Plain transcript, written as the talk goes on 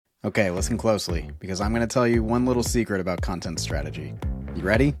Okay, listen closely, because I'm going to tell you one little secret about content strategy. You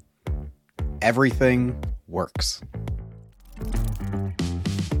ready? Everything works.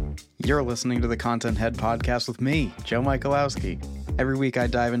 You're listening to the Content Head Podcast with me, Joe Michalowski. Every week I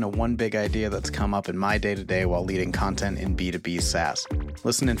dive into one big idea that's come up in my day-to-day while leading content in B2B SaaS.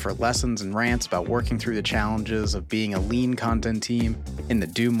 Listen in for lessons and rants about working through the challenges of being a lean content team in the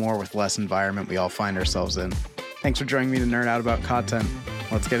do more with less environment we all find ourselves in. Thanks for joining me to nerd out about content.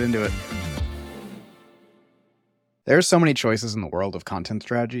 Let's get into it. There's so many choices in the world of content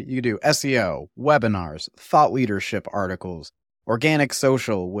strategy. You could do SEO, webinars, thought leadership articles, organic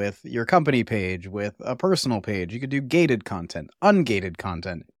social with your company page, with a personal page. You could do gated content, ungated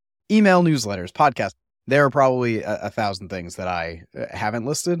content, email newsletters, podcasts. There are probably a thousand things that I haven't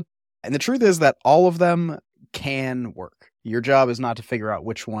listed. And the truth is that all of them can work. Your job is not to figure out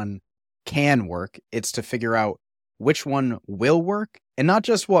which one can work. It's to figure out which one will work, and not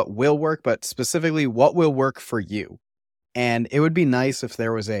just what will work, but specifically what will work for you. And it would be nice if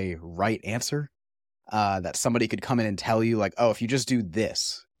there was a right answer that somebody could come in and tell you, like, oh, if you just do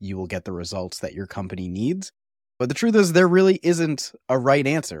this, you will get the results that your company needs. But the truth is, there really isn't a right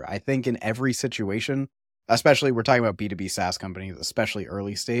answer. I think in every situation, especially we're talking about B2B SaaS companies, especially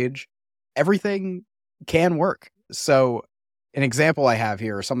early stage, everything can work. So an example I have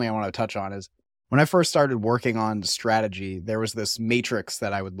here, or something I want to touch on, is when I first started working on strategy, there was this matrix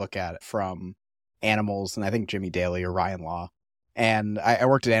that I would look at from Animals, and I think Jimmy Daly or Ryan Law. And I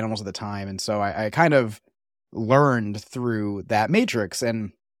worked at Animals at the time, and so I kind of learned through that matrix,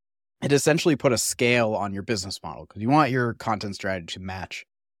 and it essentially put a scale on your business model, because you want your content strategy to match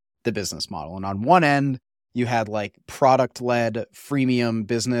the business model. And on one end, you had like product-led freemium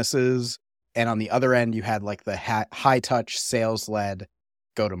businesses, and on the other end, you had like the high-touch sales-led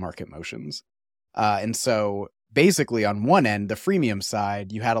go-to-market motions. And so basically on one end, the freemium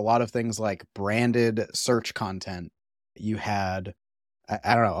side, you had a lot of things like branded search content. You had,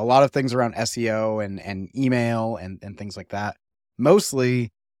 I don't know, a lot of things around SEO and email and things like that.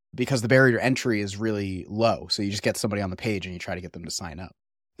 Mostly because the barrier to entry is really low. So you just get somebody on the page and you try to get them to sign up.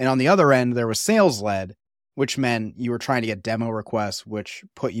 And on the other end, there was sales-led, which meant you were trying to get demo requests, which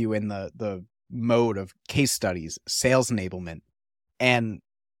put you in the mode of case studies, sales enablement. And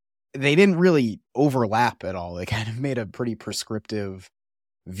they didn't really overlap at all. They kind of made a pretty prescriptive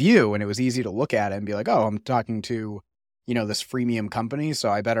view, and it was easy to look at it and be like, oh, I'm talking to, this freemium company, so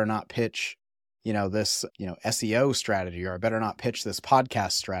I better not pitch, this, SEO strategy, or I better not pitch this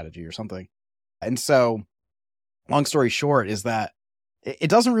podcast strategy or something. And so long story short is that it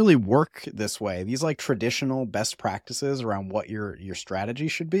doesn't really work this way. These like traditional best practices around what your strategy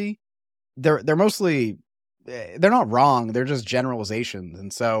should be, they're mostly, they're not wrong. They're just generalizations.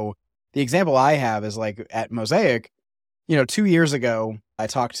 And so the example I have is like at Mosaic, 2 years ago, I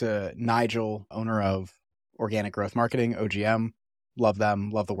talked to Nigel, owner of Organic Growth Marketing, OGM. Love them.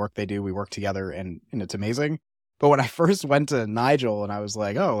 Love the work they do. We work together and it's amazing. But when I first went to Nigel and I was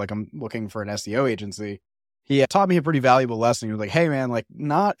like, oh, like I'm looking for an SEO agency, he taught me a pretty valuable lesson. He was like, hey man, like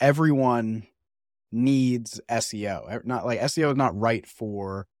not everyone needs SEO. Not like SEO is not right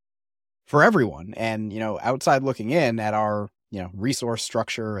for everyone. And, outside looking in at our, resource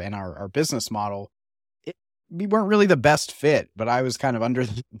structure and our business model, we weren't really the best fit, but I was kind of under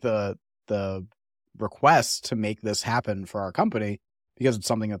the request to make this happen for our company because it's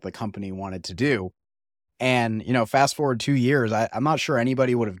something that the company wanted to do. And, fast forward 2 years, I'm not sure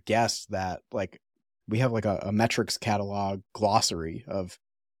anybody would have guessed that like we have like a metrics catalog glossary of,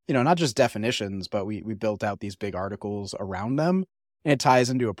 not just definitions, but we built out these big articles around them. And it ties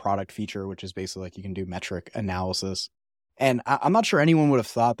into a product feature, which is basically like you can do metric analysis. And I'm not sure anyone would have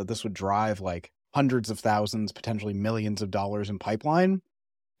thought that this would drive like hundreds of thousands, potentially millions of dollars in pipeline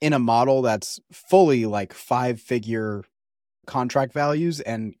in a model that's fully like 5-figure contract values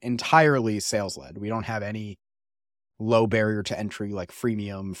and entirely sales-led. We don't have any low barrier to entry, like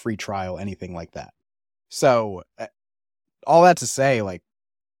freemium, free trial, anything like that. So all that to say, like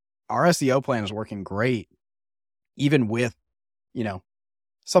our SEO plan is working great, even with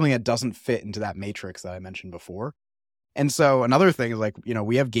something that doesn't fit into that matrix that I mentioned before. And so another thing is like,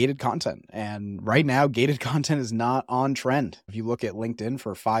 we have gated content, and right now gated content is not on trend. If you look at LinkedIn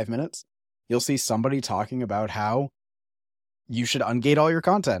for 5 minutes, you'll see somebody talking about how you should ungate all your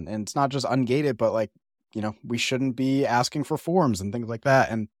content. And it's not just ungated, but like, we shouldn't be asking for forms and things like that.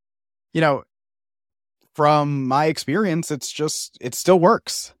 And, from my experience, it still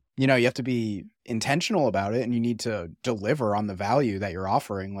works. You have to be intentional about it, and you need to deliver on the value that you're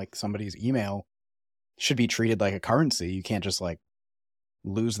offering. Like somebody's email should be treated like a currency. You can't just like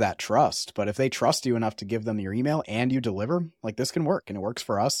lose that trust. But if they trust you enough to give them your email and you deliver, like, this can work, and it works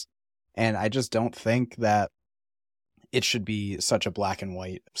for us. And I just don't think that it should be such a black and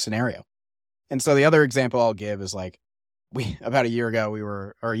white scenario. And so the other example I'll give is, like, about a year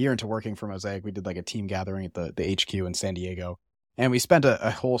into working for Mosaic, we did like a team gathering at the HQ in San Diego. And we spent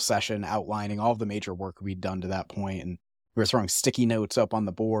a whole session outlining all of the major work we'd done to that point. And we were throwing sticky notes up on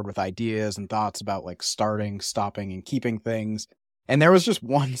the board with ideas and thoughts about, like, starting, stopping, and keeping things. And there was just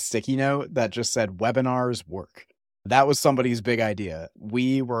one sticky note that just said webinars work. That was somebody's big idea.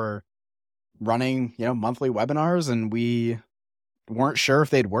 We were running, monthly webinars, and we weren't sure if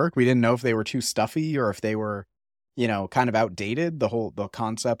they'd work. We didn't know if they were too stuffy or if they were, kind of outdated. The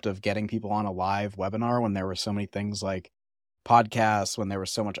concept of getting people on a live webinar when there were so many things like podcasts, when there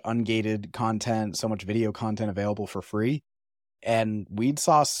was so much ungated content, so much video content available for free. And we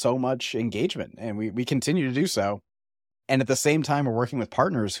saw so much engagement, and we continue to do so. And at the same time, we're working with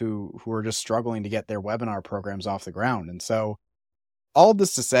partners who are just struggling to get their webinar programs off the ground. And so all of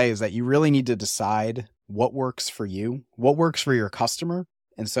this to say is that you really need to decide what works for you, what works for your customer.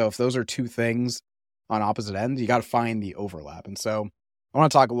 And so if those are two things on opposite ends, you got to find the overlap. And so I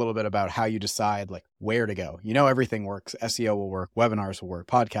want to talk a little bit about how you decide, like, where to go. Everything works. SEO will work. Webinars will work.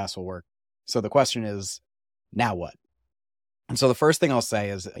 Podcasts will work. So the question is, now what? And so the first thing I'll say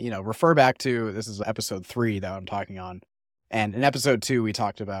is, refer back to, this is episode 3 that I'm talking on. And in episode 2, we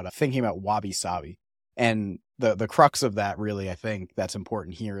talked about thinking about Wabi-sabi. And the crux of that, really, I think that's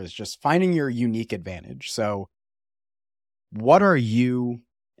important here, is just finding your unique advantage. So what are you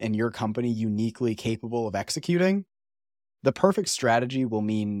and your company uniquely capable of executing? The perfect strategy will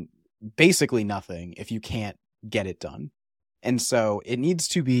mean basically nothing if you can't get it done. And so it needs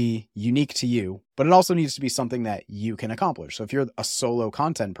to be unique to you, but it also needs to be something that you can accomplish. So if you're a solo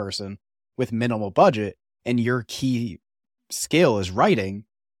content person with minimal budget and your key skill is writing,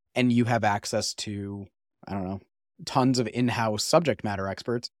 and you have access to, tons of in-house subject matter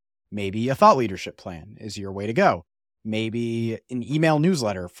experts, maybe a thought leadership plan is your way to go. Maybe an email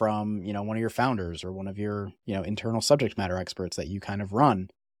newsletter from, one of your founders or one of your, internal subject matter experts that you kind of run.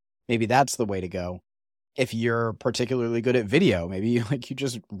 Maybe that's the way to go. If you're particularly good at video, maybe you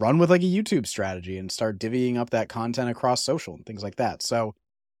just run with like a YouTube strategy and start divvying up that content across social and things like that. So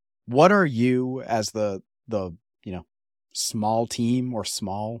what are you, as the small team or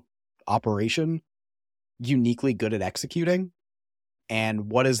small operation, uniquely good at executing?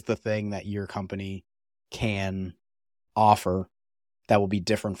 And what is the thing that your company can offer that will be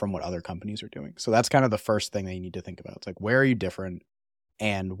different from what other companies are doing? So that's kind of the first thing that you need to think about. It's like, where are you different,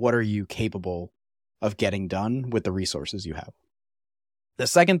 and what are you capable of getting done with the resources you have? The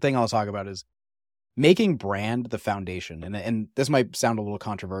second thing I'll talk about is making brand the foundation. And this might sound a little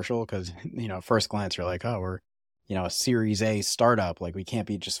controversial because, at first glance, you're like, oh, we're, a Series A startup. Like, we can't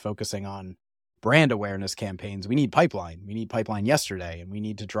be just focusing on brand awareness campaigns. We need pipeline. We need pipeline yesterday, and we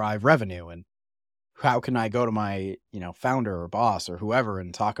need to drive revenue. And how can I go to my, founder or boss or whoever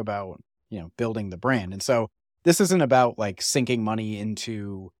and talk about, building the brand? And so this isn't about like sinking money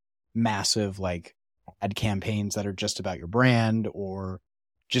into massive like ad campaigns that are just about your brand or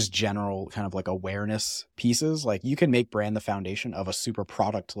just general kind of like awareness pieces. Like, you can make brand the foundation of a super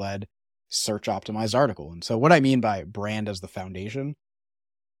product led search optimized article. And so what I mean by brand as the foundation,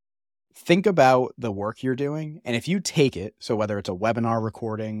 think about the work you're doing. And if you take it, so whether it's a webinar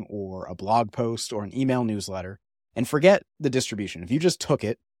recording or a blog post or an email newsletter, and forget the distribution, if you just took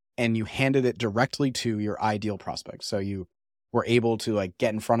it and you handed it directly to your ideal prospect, so you were able to like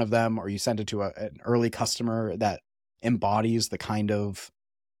get in front of them, or you sent it to an early customer that embodies the kind of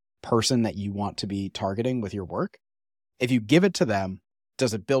person that you want to be targeting with your work. If you give it to them,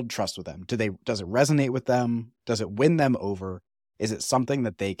 does it build trust with them? Does it resonate with them? Does it win them over? Is it something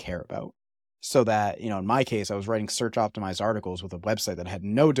that they care about? So that, in my case, I was writing search optimized articles with a website that had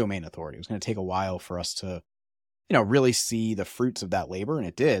no domain authority. It was going to take a while for us to, really see the fruits of that labor. And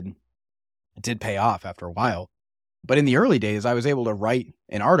it did. It did pay off after a while. But in the early days, I was able to write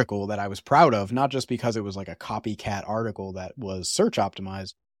an article that I was proud of, not just because it was like a copycat article that was search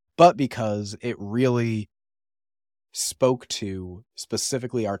optimized, but because it really spoke to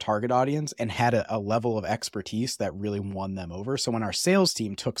specifically our target audience and had a level of expertise that really won them over. So when our sales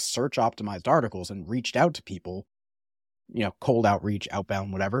team took search optimized articles and reached out to people, cold outreach,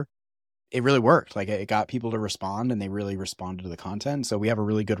 outbound, whatever, it really worked. Like, it got people to respond, and they really responded to the content. So we have a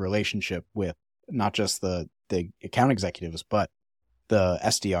really good relationship with not just the account executives, but the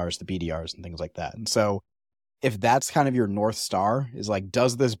SDRs, the BDRs, and things like that. And so if that's kind of your North Star, is like,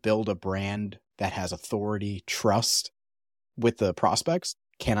 does this build a brand that has authority, trust with the prospects?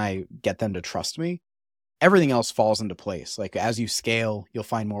 Can I get them to trust me? everything else falls into place. Like as you scale, you'll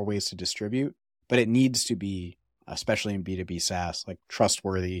find more ways to distribute, but it needs to be, especially in B2B SaaS, like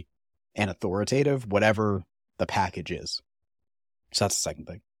trustworthy and authoritative, whatever the package is. So that's the second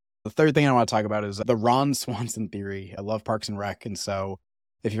thing. The third thing I want to talk about is the Ron Swanson theory. I love Parks and Rec. And so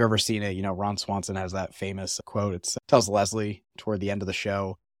if you've ever seen it, Ron Swanson has that famous quote. It tells Leslie toward the end of the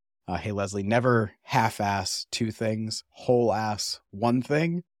show, hey, Leslie, never half-ass two things, whole-ass one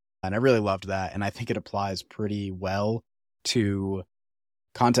thing. And I really loved that. And I think it applies pretty well to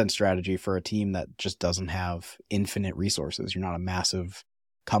content strategy for a team that just doesn't have infinite resources. You're not a massive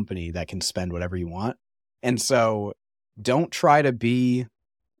company that can spend whatever you want. And so don't try to be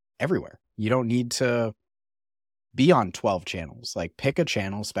everywhere. You don't need to be on 12 channels. Like pick a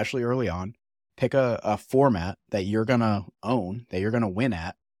channel, especially early on, pick a format that you're going to own, that you're going to win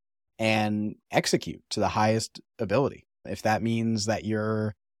at, and execute to the highest ability. If that means that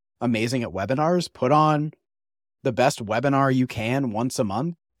you're amazing at webinars, put on the best webinar you can once a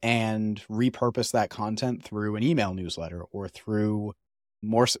month and repurpose that content through an email newsletter or through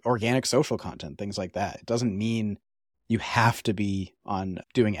more organic social content, things like that. It doesn't mean you have to be on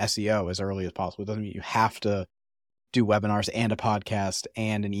doing SEO as early as possible. It doesn't mean you have to do webinars and a podcast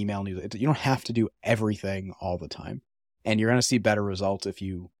and an email newsletter. You don't have to do everything all the time. And you're going to see better results if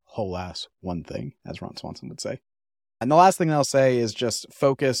you whole ass one thing, as Ron Swanson would say. And the last thing I'll say is just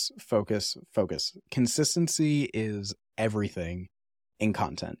focus, focus, focus. Consistency is everything in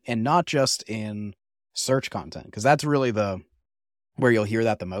content, and not just in search content, because that's really where you'll hear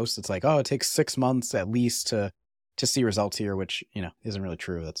that the most. It's like, oh, it takes 6 months at least to see results here, which, isn't really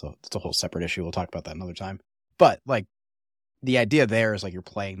true. That's a whole separate issue. We'll talk about that another time. But like the idea there is like you're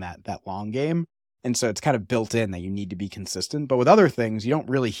playing that long game. And so it's kind of built in that you need to be consistent. But with other things, you don't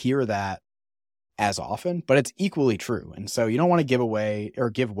really hear that as often, but it's equally true. And so you don't want to give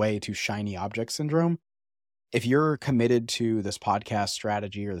way to shiny object syndrome. If you're committed to this podcast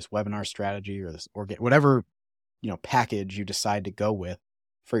strategy or this webinar strategy or this whatever, package you decide to go with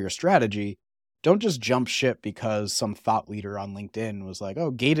for your strategy, don't just jump ship because some thought leader on LinkedIn was like,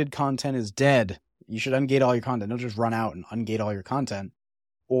 oh, gated content is dead. You should ungate all your content. Don't just run out and ungate all your content.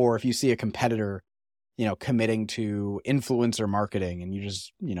 Or if you see a competitor, committing to influencer marketing and you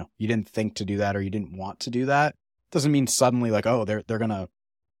just, you didn't think to do that or you didn't want to do that, doesn't mean suddenly like, oh, they're going to,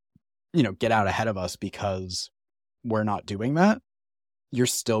 get out ahead of us because we're not doing that. You're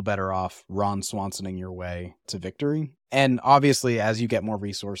still better off Ron Swansoning your way to victory. And obviously, as you get more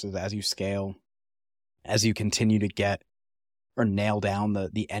resources, as you scale, as you continue to get or nail down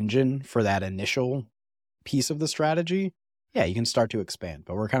the engine for that initial piece of the strategy, yeah, you can start to expand.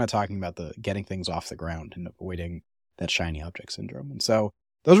 But we're kind of talking about the getting things off the ground and avoiding that shiny object syndrome. And so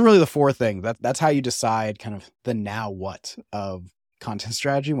those are really the four things. That's how you decide kind of the now what of content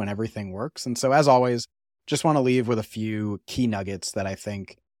strategy when everything works. And so as always, just want to leave with a few key nuggets that I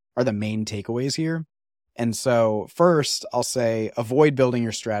think are the main takeaways here. And so first, I'll say avoid building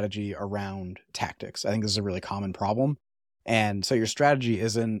your strategy around tactics. I think this is a really common problem. And so your strategy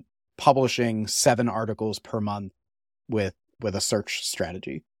isn't publishing 7 articles per month with a search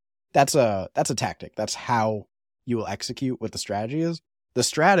strategy. That's a tactic. That's how you will execute what the strategy is. The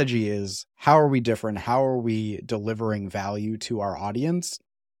strategy is, how are we different? How are we delivering value to our audience?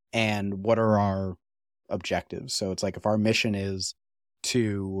 And what are our objectives? So it's like if our mission is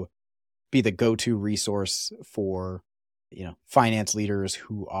to be the go-to resource for, finance leaders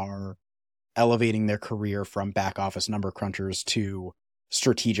who are elevating their career from back office number crunchers to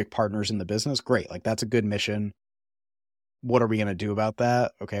strategic partners in the business, great. Like that's a good mission. What are we going to do about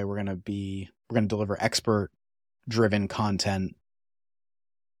that? Okay, we're going to deliver expert driven content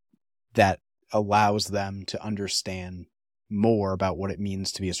that allows them to understand more about what it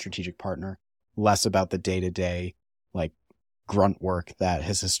means to be a strategic partner, less about the day-to-day like grunt work that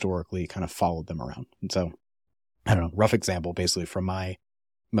has historically kind of followed them around. And so, I don't know, rough example basically from my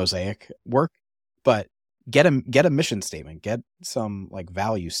Mosaic work, but get a mission statement, get some like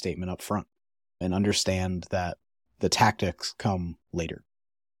value statement up front and understand that the tactics come later.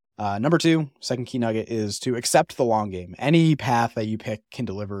 Number 2, second key nugget is to accept the long game. Any path that you pick can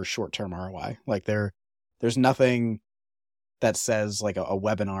deliver short-term ROI. Like there's nothing that says like a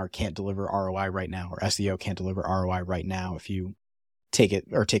webinar can't deliver ROI right now or SEO can't deliver ROI right now if you take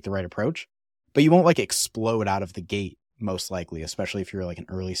the right approach. But you won't like explode out of the gate, most likely, especially if you're like an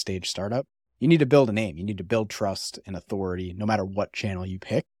early stage startup. You need to build a name. You need to build trust and authority no matter what channel you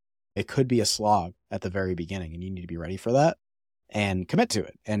pick. It could be a slog at the very beginning and you need to be ready for that and commit to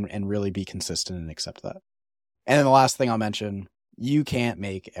it and really be consistent and accept that. And then the last thing I'll mention, you can't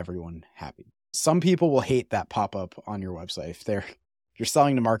make everyone happy. Some people will hate that pop-up on your website. if you're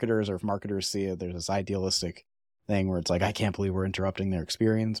selling to marketers, or if marketers see it, there's this idealistic thing where it's like, I can't believe we're interrupting their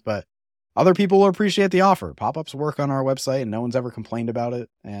experience, but other people will appreciate the offer. Pop-ups work on our website and no one's ever complained about it,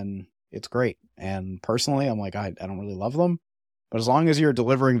 and it's great. And personally, I'm like, I don't really love them, but as long as you're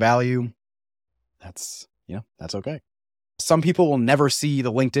delivering value, that's okay. Some people will never see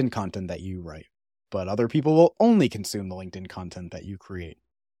the LinkedIn content that you write, but other people will only consume the LinkedIn content that you create.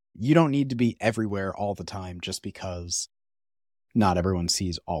 You don't need to be everywhere all the time just because not everyone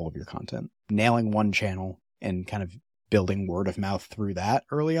sees all of your content. Nailing one channel and kind of building word of mouth through that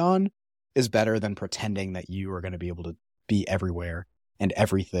early on is better than pretending that you are going to be able to be everywhere and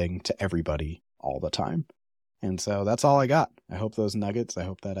everything to everybody all the time. And so that's all I got. I hope those nuggets, I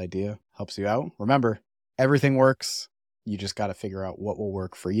hope that idea helps you out. Remember, everything works. You just got to figure out what will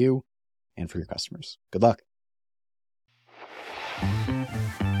work for you and for your customers. Good luck.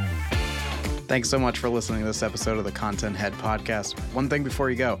 Thanks so much for listening to this episode of the Content Head Podcast. One thing before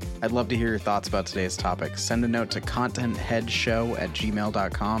you go, I'd love to hear your thoughts about today's topic. Send a note to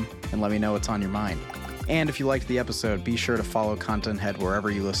contentheadshow@gmail.com and let me know what's on your mind. And if you liked the episode, be sure to follow Content Head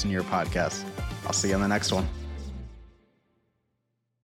wherever you listen to your podcasts. I'll see you on the next one.